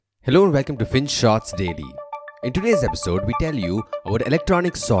Hello and welcome to Finch Shots Daily. In today's episode, we tell you about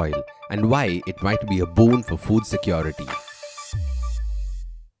electronic soil and why it might be a boon for food security.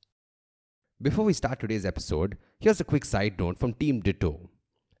 Before we start today's episode, here's a quick side note from Team Ditto.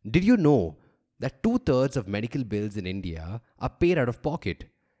 Did you know that 2/3 of medical bills in India are paid out of pocket?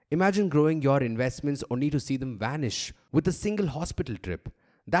 Imagine growing your investments only to see them vanish with a single hospital trip.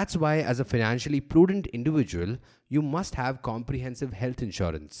 That's why, as a financially prudent individual, you must have comprehensive health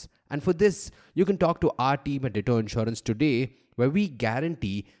insurance. And for this, you can talk to our team at Ditto Insurance today, where we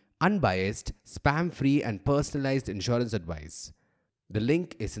guarantee unbiased, spam free, and personalized insurance advice. The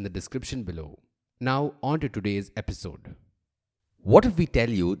link is in the description below. Now, on to today's episode. What if we tell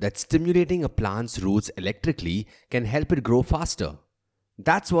you that stimulating a plant's roots electrically can help it grow faster?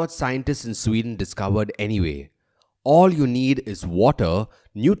 That's what scientists in Sweden discovered anyway. All you need is water,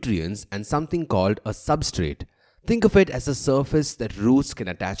 nutrients, and something called a substrate. Think of it as a surface that roots can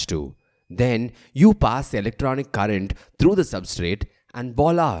attach to. Then you pass the electronic current through the substrate and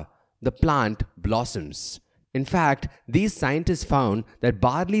voila, the plant blossoms. In fact, these scientists found that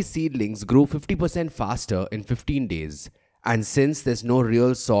barley seedlings grew 50% faster in 15 days. And since there's no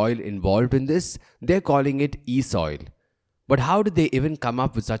real soil involved in this, they're calling it eSoil. But how did they even come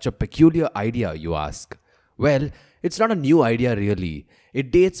up with such a peculiar idea, you ask? Well, it's not a new idea really.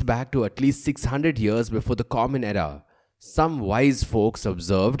 It dates back to at least 600 years before the Common Era. Some wise folks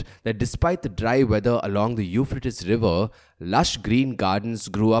observed that despite the dry weather along the Euphrates River, lush green gardens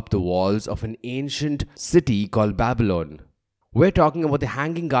grew up the walls of an ancient city called Babylon. We're talking about the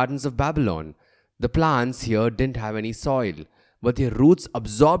Hanging Gardens of Babylon. The plants here didn't have any soil, but their roots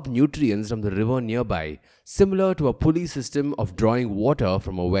absorbed nutrients from the river nearby, similar to a pulley system of drawing water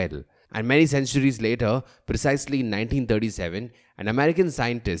from a well. And many centuries later, precisely in 1937, an American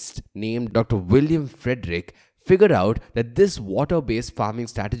scientist named Dr. William Frederick figured out that this water-based farming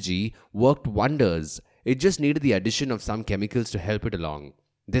strategy worked wonders. It just needed the addition of some chemicals to help it along.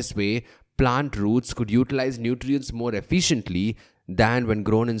 This way, plant roots could utilize nutrients more efficiently than when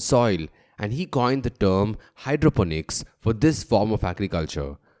grown in soil, and he coined the term hydroponics for this form of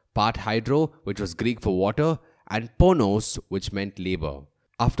agriculture. Part hydro, which was Greek for water, and ponos, which meant labor.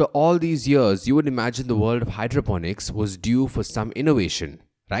 After all these years, you would imagine the world of hydroponics was due for some innovation,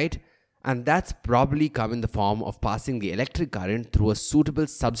 right? And that's probably come in the form of passing the electric current through a suitable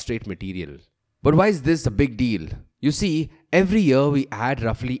substrate material. But why is this a big deal? You see, every year we add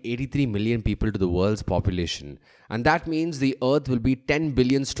roughly 83 million people to the world's population, and that means the Earth will be 10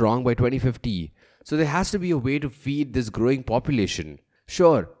 billion strong by 2050. So there has to be a way to feed this growing population.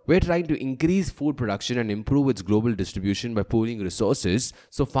 Sure, we're trying to increase food production and improve its global distribution by pooling resources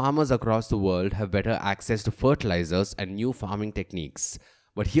so farmers across the world have better access to fertilizers and new farming techniques.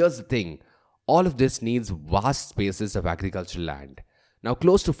 But here's the thing, all of this needs vast spaces of agricultural land. Now,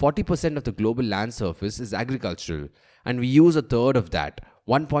 close to 40% of the global land surface is agricultural, and we use a third of that,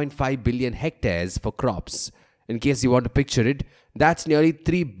 1.5 billion hectares, for crops. In case you want to picture it, that's nearly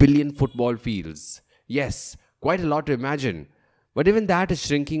 3 billion football fields. Yes, quite a lot to imagine. But even that is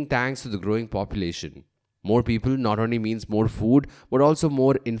shrinking thanks to the growing population. More people not only means more food, but also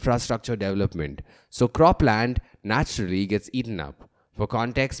more infrastructure development. So cropland naturally gets eaten up. For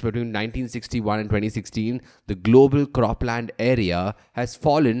context, between 1961 and 2016, the global cropland area has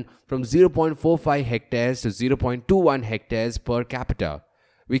fallen from 0.45 hectares to 0.21 hectares per capita.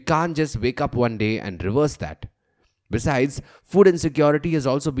 We can't just wake up one day and reverse that. Besides, food insecurity has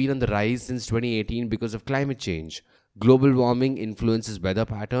also been on the rise since 2018 because of climate change. Global warming influences weather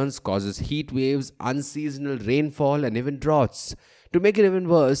patterns, causes heat waves, unseasonal rainfall, and even droughts. To make it even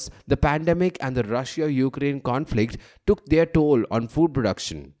worse, the pandemic and the Russia-Ukraine conflict took their toll on food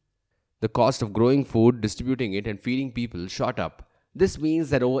production. The cost of growing food, distributing it, and feeding people shot up. This means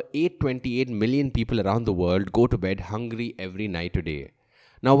that over 828 million people around the world go to bed hungry every night today.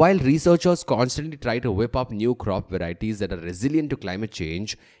 Now, while researchers constantly try to whip up new crop varieties that are resilient to climate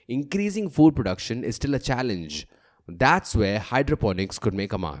change, increasing food production is still a challenge. That's where hydroponics could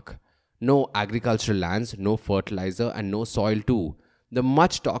make a mark. No agricultural lands, no fertilizer, and no soil too. The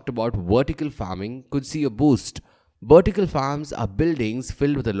much talked about vertical farming could see a boost. Vertical farms are buildings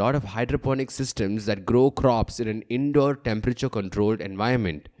filled with a lot of hydroponic systems that grow crops in an indoor temperature controlled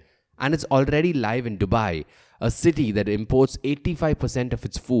environment. And it's already live in Dubai, a city that imports 85% of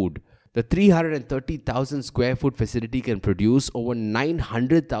its food. The 330,000 square foot facility can produce over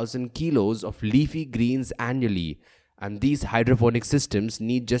 900,000 kilos of leafy greens annually. And these hydroponic systems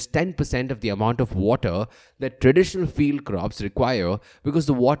need just 10% of the amount of water that traditional field crops require because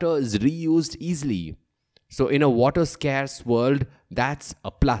the water is reused easily. So in a water scarce world, that's a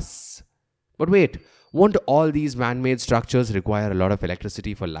plus. But wait, Won't all these man-made structures require a lot of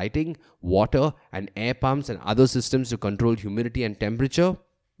electricity for lighting, water, and air pumps and other systems to control humidity and temperature?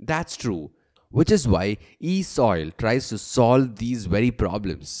 That's true, which is why eSoil tries to solve these very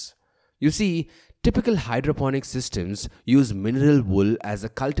problems. You see, typical hydroponic systems use mineral wool as a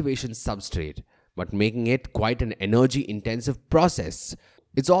cultivation substrate, but making it quite an energy-intensive process.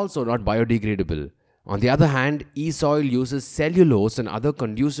 It's also not biodegradable. On the other hand, eSoil uses cellulose and other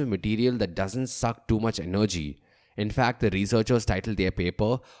conducive material that doesn't suck too much energy. In fact, the researchers titled their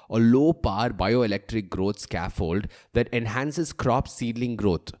paper a low-power bioelectric growth scaffold that enhances crop seedling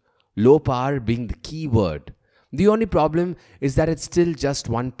growth. Low power being the key word. The only problem is that it's still just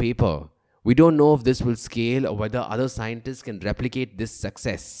one paper. We don't know if this will scale or whether other scientists can replicate this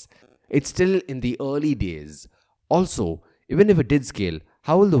success. It's still in the early days. Also, even if it did scale,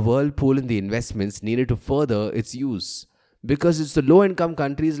 how will the world pool in the investments needed to further its use? Because it's the low-income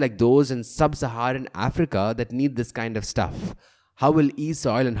countries like those in sub-Saharan Africa that need this kind of stuff. How will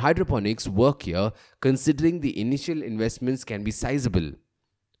eSoil and hydroponics work here, considering the initial investments can be sizable?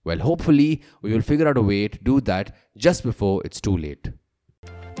 Well, hopefully, we will figure out a way to do that just before it's too late.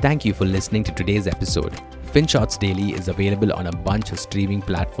 Thank you for listening to today's episode. FinShots Daily is available on a bunch of streaming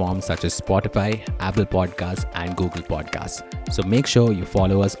platforms such as Spotify, Apple Podcasts, and Google Podcasts. So make sure you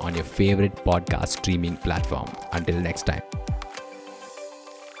follow us on your favorite podcast streaming platform. Until next time.